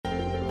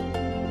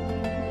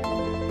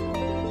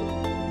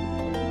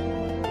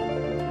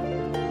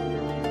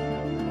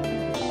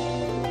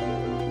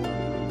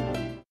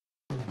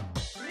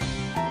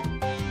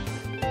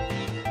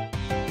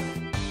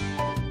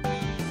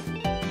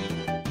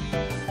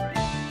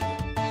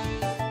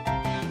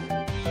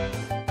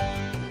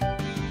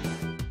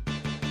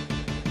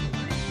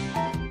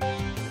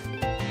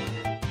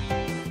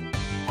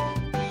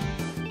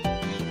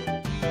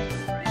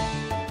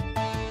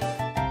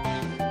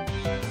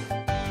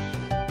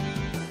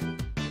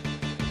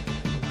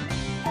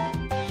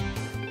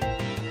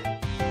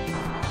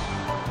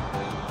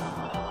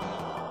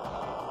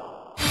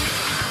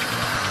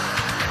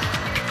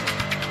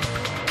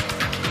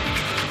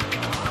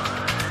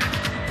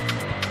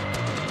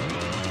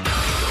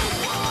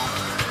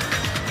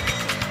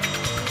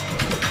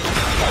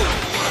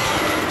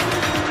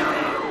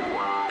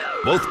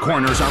Both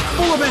corners are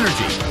full of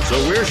energy, so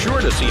we're sure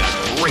to see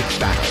a great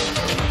battle.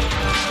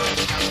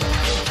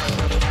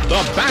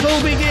 The battle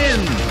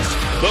begins!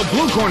 The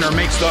blue corner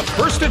makes the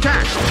first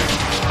attack.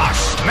 A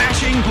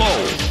smashing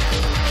blow.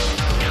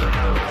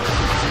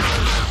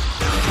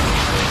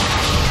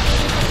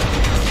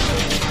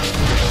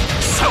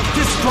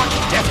 Self-destruct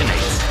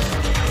detonates.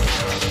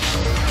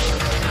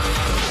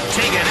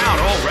 Taken out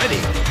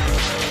already.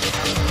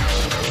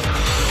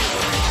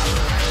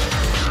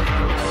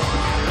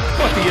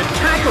 But the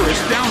attacker is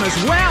down as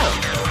well.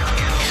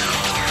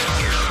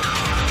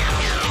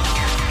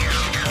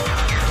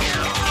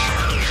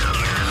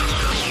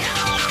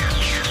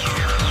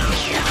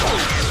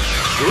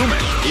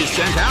 Shroomish is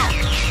sent out.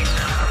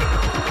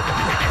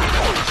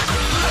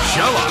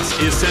 Shellos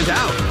is sent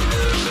out.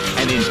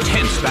 An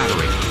intense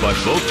battery, but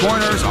both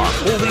corners are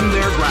holding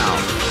their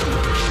ground.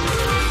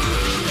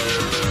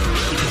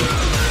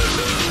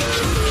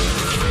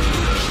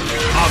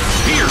 A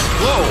fierce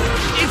blow.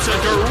 It's a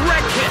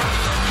direct hit.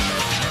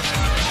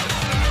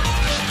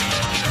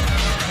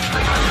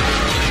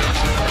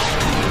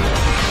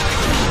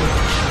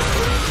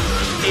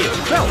 It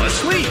fell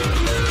asleep.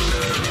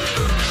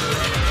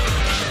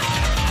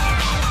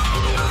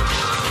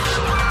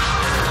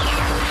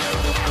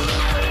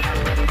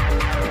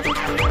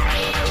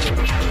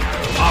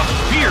 A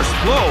fierce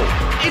blow.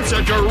 It's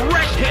a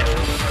direct hit.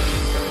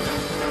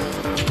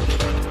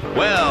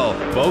 Well,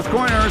 both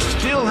corners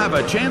still have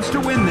a chance to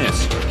win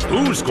this.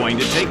 Who's going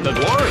to take the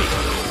glory?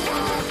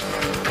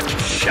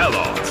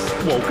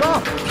 Shellos woke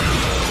up.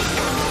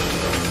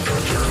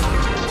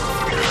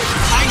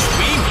 Ice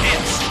beam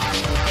hits.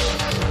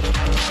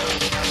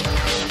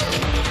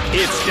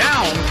 It's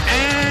down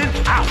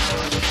and out.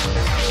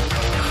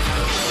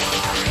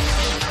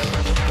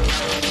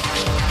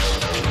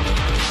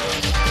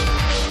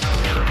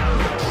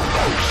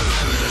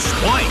 The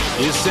Spoink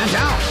is sent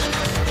out.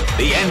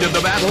 The end of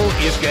the battle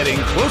is getting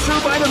closer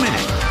by the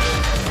minute.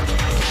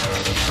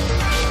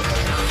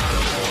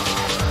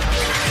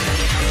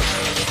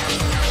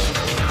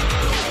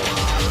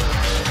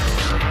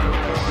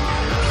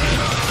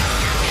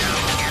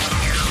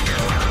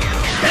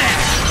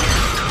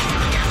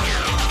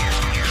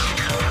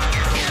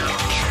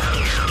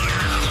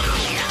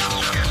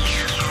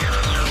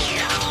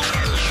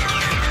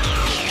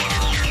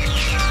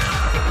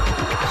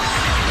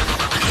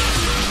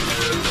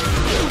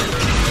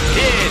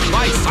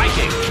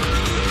 Psychic.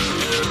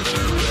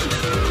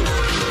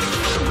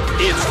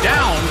 It's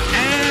down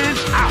and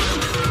out.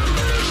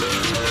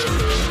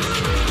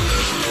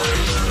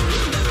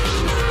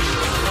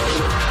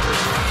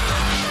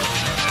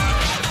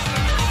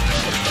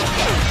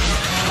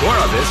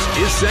 Gorebyss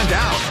is sent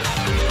out.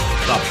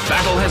 The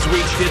battle has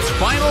reached its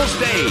final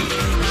stage.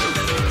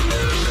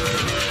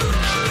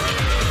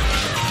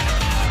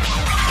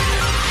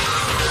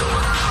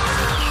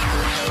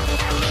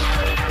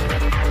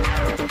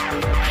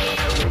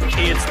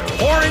 It's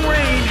pouring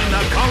rain in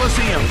the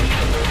Colosseum.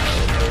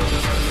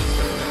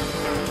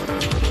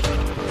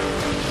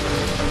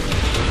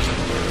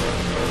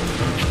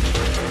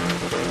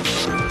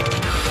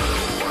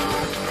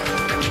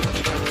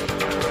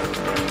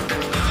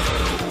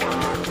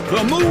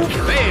 The move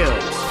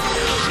fails.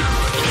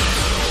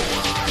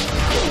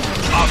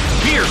 A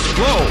fierce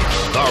blow.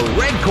 The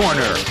red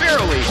corner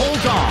barely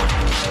holds on.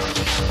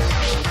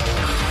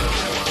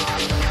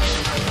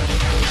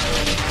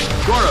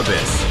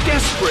 Gorebyss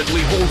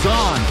desperately holds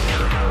on.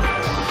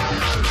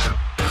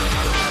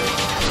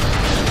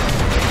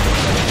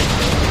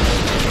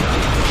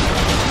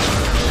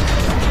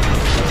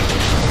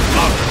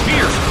 A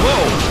fierce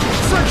blow.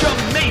 Such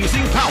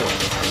amazing power.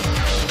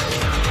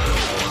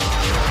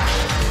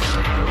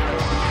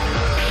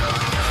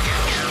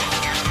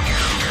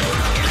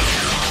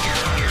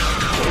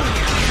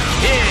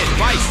 Hit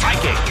by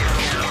Psychic.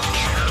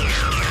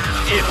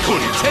 It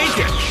couldn't take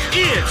it.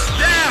 It's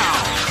down.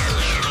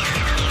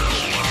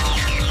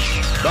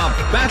 The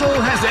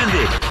battle has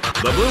ended.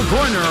 The blue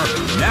corner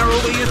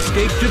narrowly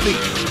escaped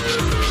defeat.